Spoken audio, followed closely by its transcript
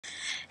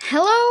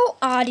Hello,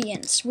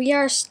 audience.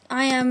 This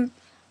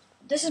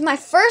is my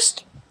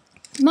first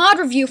mod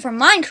review for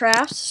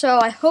Minecraft, so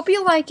I hope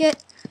you like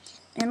it.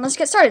 And let's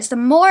get started. It's the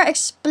More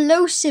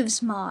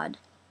Explosives mod,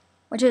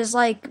 which is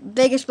like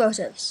big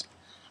explosives.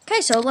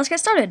 Okay, so let's get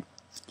started.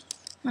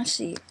 Let's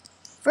see.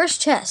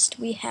 First chest,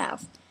 we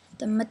have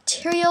the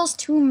materials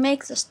to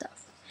make the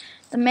stuff.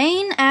 The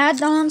main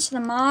add-ons to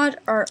the mod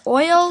are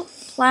oil,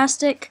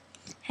 plastic,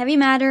 heavy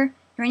matter,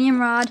 uranium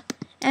rod,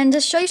 and to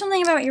show you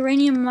something about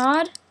uranium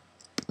rod,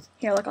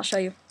 here, look, I'll show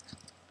you.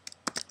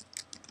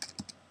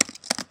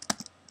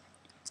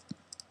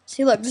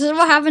 See, look, this is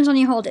what happens when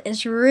you hold it.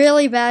 It's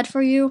really bad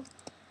for you.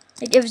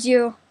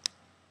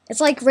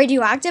 It's like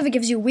radioactive. It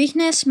gives you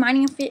weakness,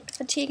 mining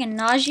fatigue, and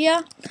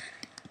nausea.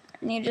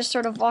 And you just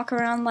sort of walk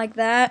around like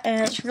that,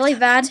 and it's really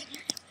bad.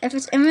 If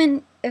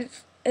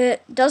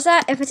it does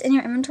that, if it's in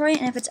your inventory,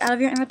 and if it's out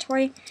of your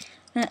inventory,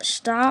 then it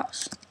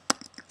stops.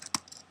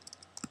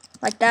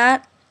 Like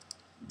that.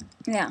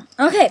 Yeah.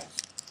 Okay.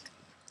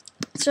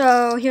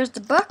 So here's the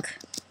book.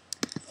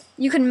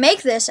 You can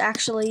make this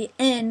actually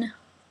in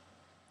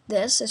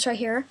this. It's right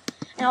here,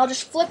 and I'll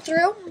just flip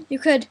through.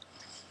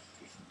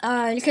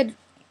 I'll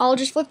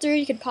just flip through.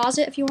 You could pause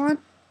it if you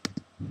want.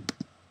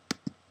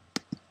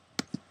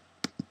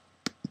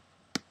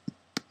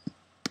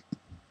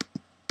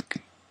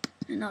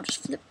 And I'll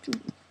just flip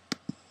through.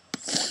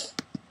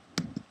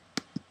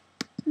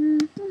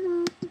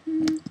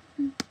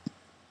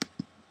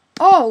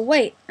 Oh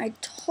wait, I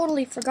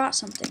totally forgot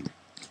something.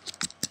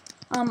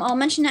 I'll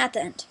mention it at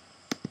the end.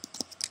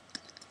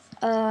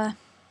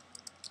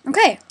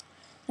 Okay.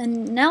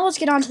 And now let's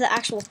get on to the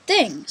actual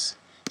things.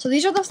 So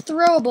these are the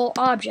throwable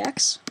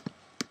objects.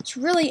 It's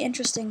really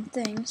interesting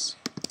things.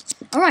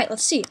 Alright,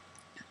 let's see.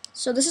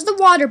 So this is the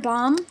water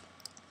bomb.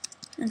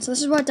 And so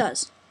this is what it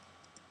does.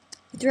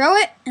 You throw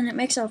it, and it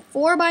makes a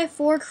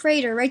 4x4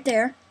 crater right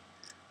there.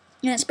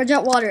 And it spreads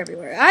out water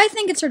everywhere. I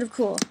think it's sort of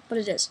cool, but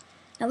it is.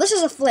 Now this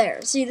is a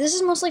flare. See, this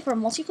is mostly for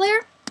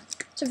multiplayer.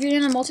 So if you're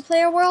in a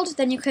multiplayer world,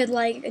 then you could,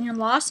 like, and you're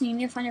lost and you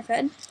need to find your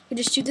friend, you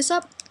just shoot this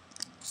up.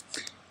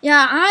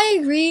 Yeah, I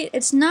agree.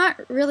 It's not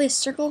really a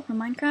circle for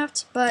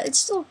Minecraft, but it's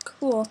still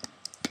cool.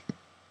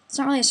 It's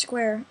not really a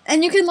square.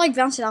 And you can, like,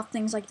 bounce it off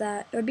things like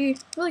that. It would be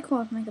really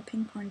cool to make a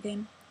ping pong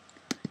game.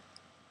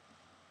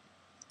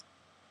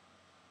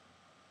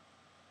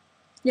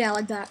 Yeah,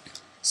 like that.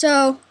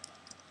 So,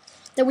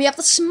 then we have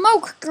the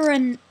smoke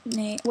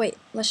grenade. Wait,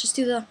 let's just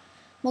do the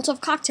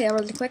Molotov cocktail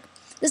really quick.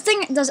 This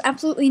thing does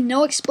absolutely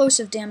no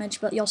explosive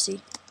damage, but you'll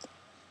see.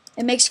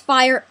 It makes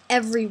fire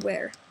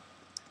everywhere.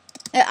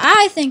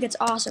 I think it's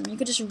awesome. You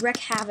could just wreak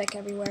havoc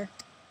everywhere.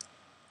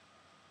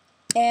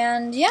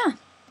 And yeah.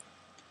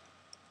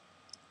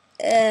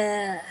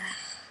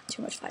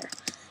 Too much fire.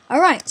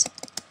 Alright.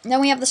 Then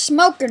we have the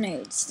smoke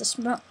grenades.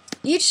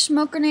 Each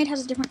smoke grenade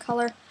has a different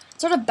color. It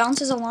sort of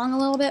bounces along a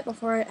little bit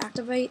before it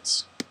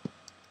activates.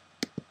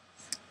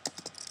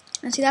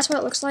 And see, that's what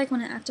it looks like when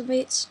it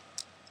activates.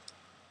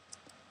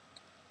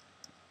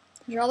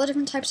 These are all the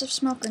different types of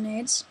smoke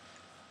grenades.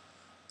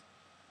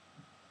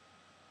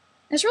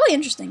 It's really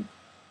interesting.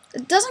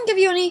 It doesn't give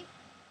you any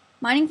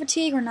mining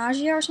fatigue or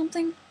nausea or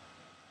something.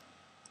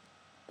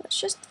 But it's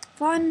just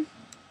fun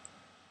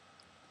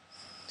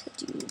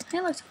to do. Hey,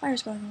 look, the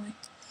fire's going away.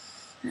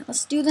 Alright,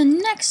 let's do the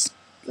next.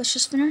 Let's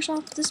just finish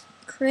off this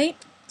crate.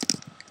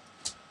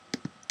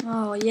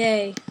 Oh,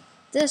 yay.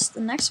 The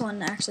next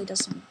one actually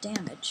does some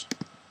damage.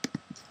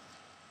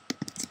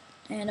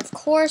 And of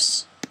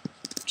course,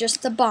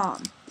 just the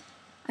bomb.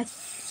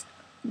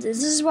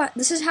 This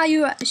is how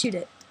you shoot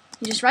it.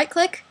 You just right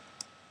click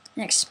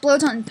and it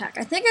explodes on impact.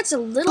 I think it's a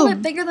little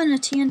bit bigger than a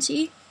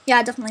TNT.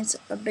 Yeah, definitely it's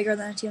bigger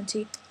than a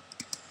TNT.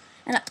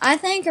 And I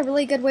think a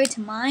really good way to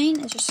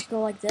mine is just to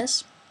go like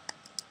this.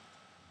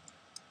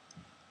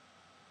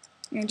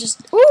 You're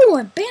just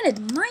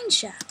abandoned mine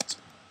shaft.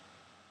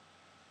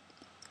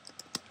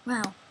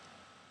 Wow.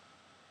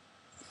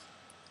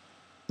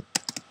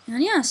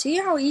 And yeah, see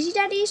how easy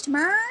that is to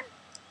mine?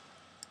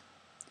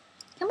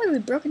 Can't believe we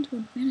broke into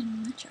an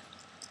abandoned mine shaft.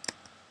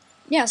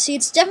 Yeah, see,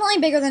 it's definitely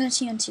bigger than a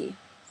TNT.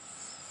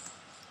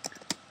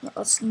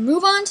 Let's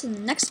move on to the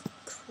next.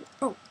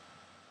 Alright.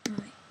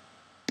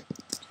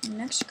 The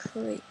next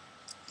crate.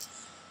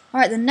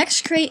 Alright, the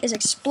next crate is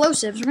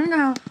explosives. We're gonna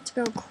have to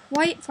go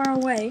quite far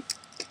away.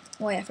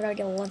 Oh, wait, I forgot to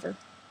get a lever.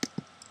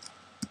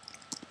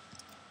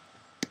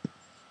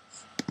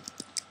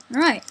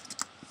 Alright.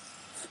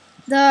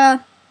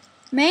 The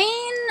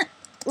main,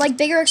 like,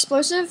 bigger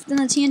explosive than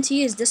the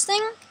TNT is this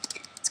thing.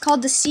 It's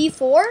called the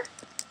C4.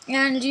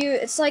 And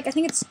it's like, I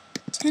think it's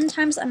 10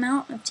 times the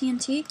amount of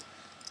TNT.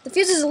 The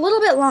fuse is a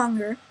little bit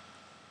longer.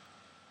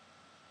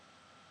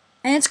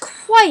 And it's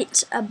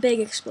quite a big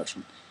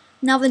explosion.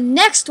 Now the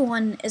next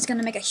one is going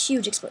to make a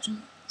huge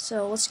explosion.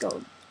 So let's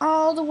go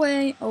all the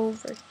way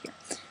over here.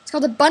 It's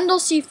called the bundle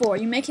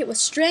C4. You make it with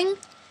string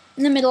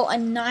in the middle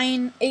and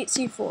 8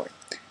 C4.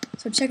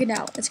 So check it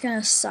out. It's going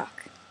to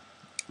suck.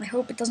 I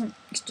hope it doesn't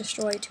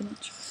destroy too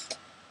much.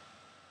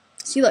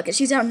 See, look, it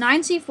shoots out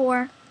 9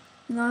 C4.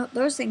 And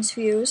those things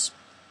fuse.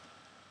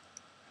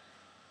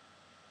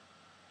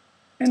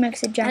 It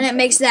makes a giant. And it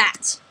makes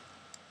that.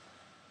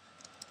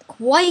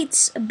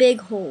 Quite a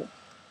big hole,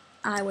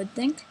 I would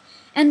think.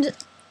 And,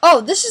 oh,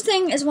 this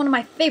thing is one of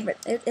my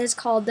favorites. It is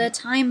called the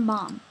time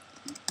bomb.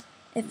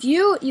 If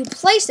you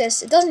place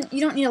this, you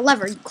don't need a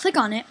lever. You click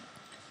on it,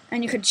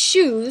 and you could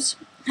choose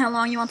how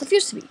long you want the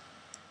fuse to be.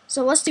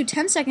 So let's do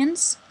 10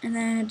 seconds, and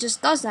then it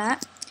just does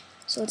that.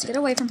 So let's get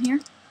away from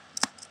here.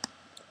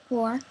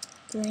 4,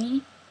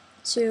 3,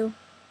 2,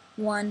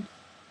 1,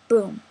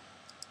 boom.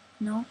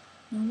 No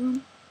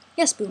boom.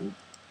 Yes, boom.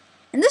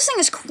 And this thing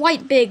is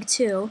quite big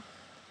too.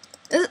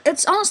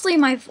 It's honestly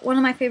one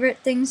of my favorite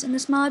things in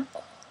this mod.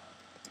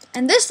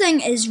 And this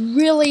thing is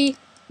really,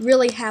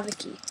 really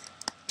havocy.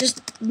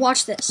 Just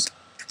watch this.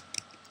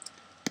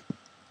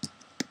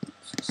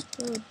 Let's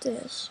explode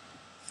this.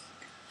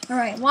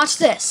 Alright, watch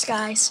this,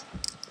 guys.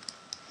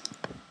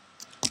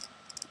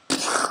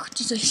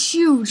 Just a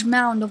huge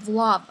mound of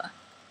lava.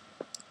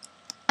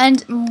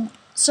 And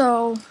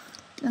so,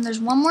 then there's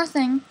one more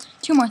thing,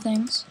 two more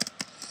things.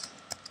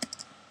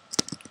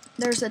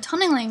 There's the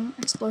tunneling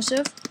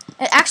explosive.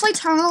 It actually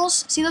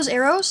tunnels, see those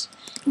arrows?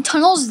 It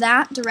tunnels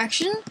that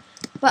direction,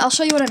 but I'll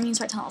show you what it means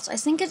by tunnels. I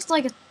think it's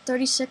like a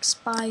 36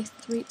 by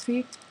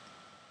 3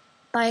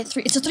 by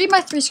 3. It's a 3 by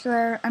 3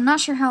 square. I'm not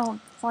sure how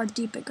far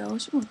deep it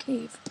goes. Ooh, a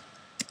cave.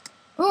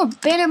 Ooh,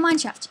 abandoned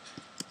mineshaft.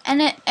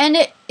 And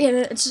it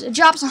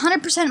drops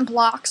 100%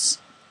 blocks.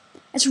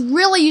 It's a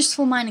really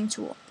useful mining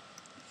tool.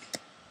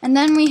 And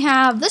then we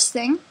have this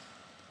thing.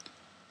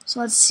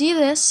 So let's see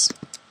this.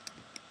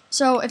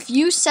 So if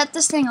you set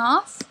this thing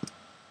off,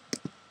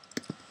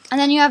 and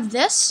then you have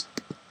this,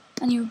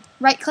 and you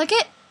right click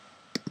it,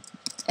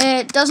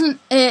 it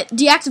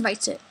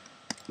deactivates it.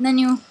 And then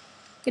you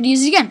could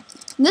use it again.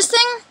 And this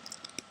thing,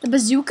 the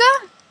bazooka,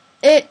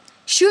 it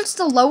shoots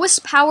the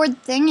lowest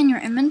powered thing in your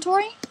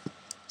inventory.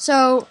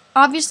 So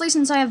obviously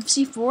since I have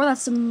C4,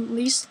 that's the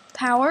least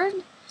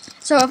powered.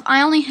 So if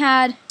I only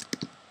had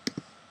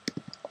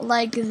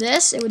like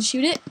this, it would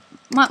shoot it.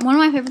 One of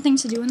my favorite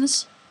things to do in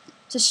this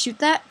is to shoot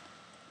that.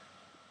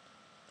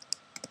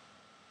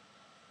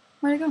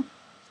 Where'd it go?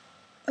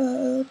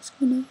 It's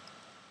gonna.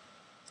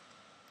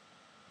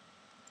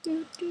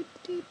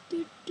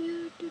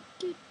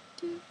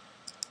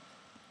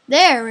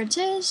 There it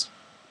is.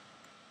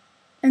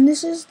 And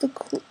this is the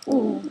cool.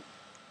 Ooh.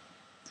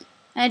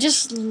 And it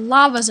just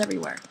lavas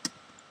everywhere.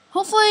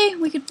 Hopefully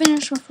we could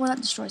finish before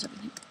that destroys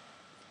everything.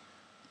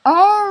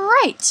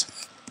 Alright.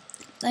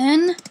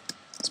 Then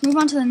let's move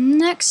on to the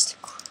next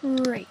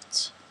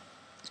crate.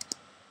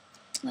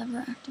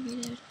 Lever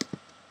activated.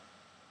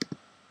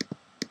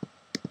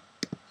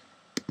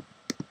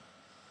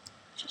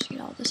 Just get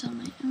all this out of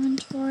my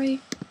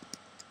inventory.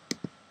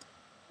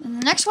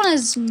 And the next one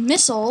is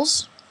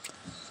missiles.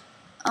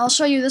 I'll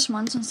show you this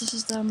one since this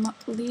is the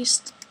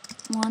least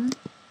one.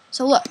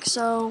 So look,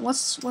 so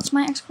what's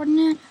my x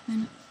coordinate?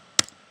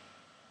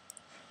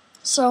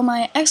 So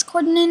my x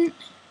coordinate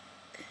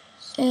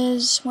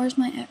is, where's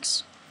my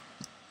x?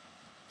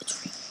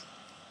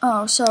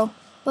 Oh, so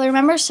well,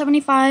 remember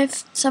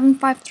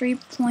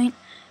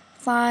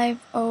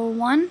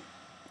 753.501,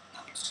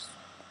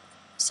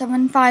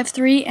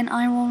 753, and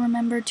I will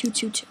remember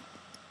 222.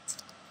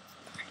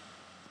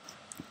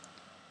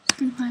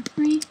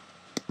 753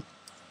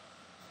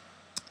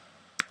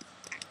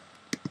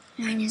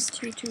 and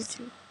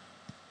 222.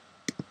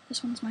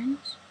 This one's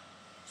minus.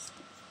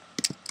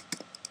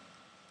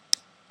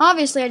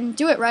 Obviously, I didn't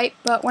do it right,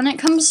 but when it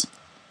comes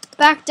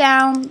back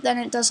down, then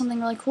it does something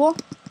really cool.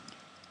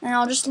 And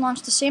I'll just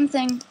launch the same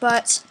thing,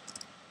 but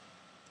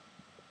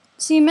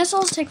see,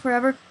 missiles take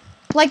forever.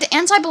 Like the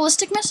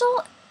anti-ballistic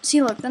missile,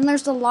 see, look, then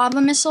there's the lava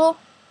missile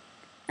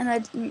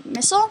and the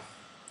missile.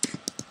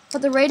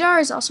 But the radar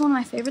is also one of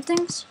my favorite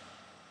things.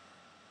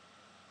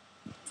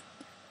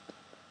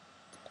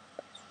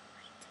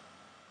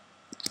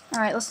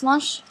 Alright, let's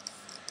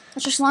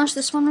just launch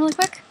this one really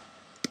quick.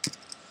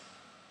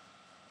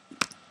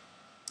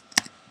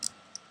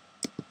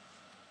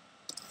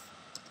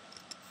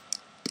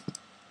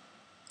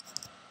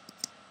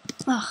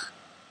 Ugh.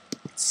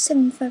 It's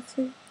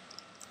 753.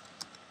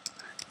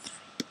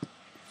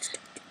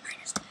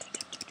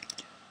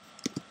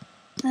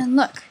 And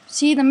look,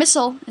 see, the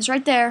missile is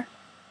right there.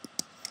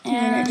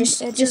 And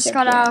it just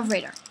got out of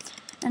radar.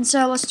 And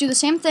so let's do the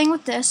same thing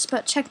with this,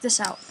 but check this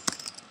out.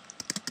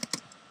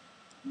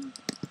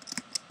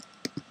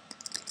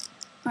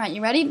 Alright,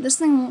 you ready? This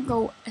thing won't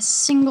go a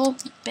single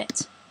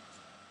bit.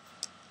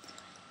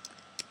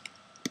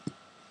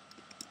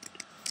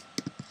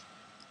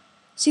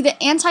 See,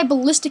 the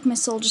anti-ballistic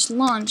missile just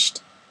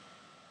launched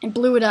and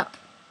blew it up.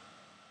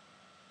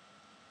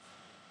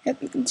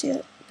 Yep, you can see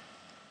it.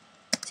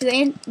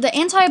 See, the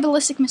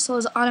anti-ballistic missile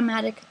is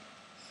automatic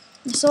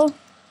missile.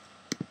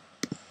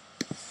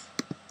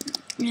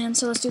 And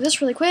so let's do this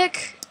really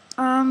quick.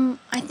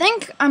 I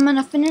think I'm going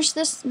to finish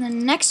this in the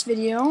next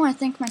video. I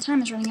think my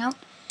time is running out.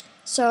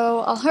 So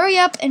I'll hurry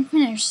up and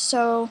finish.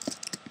 So,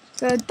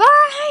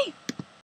 goodbye!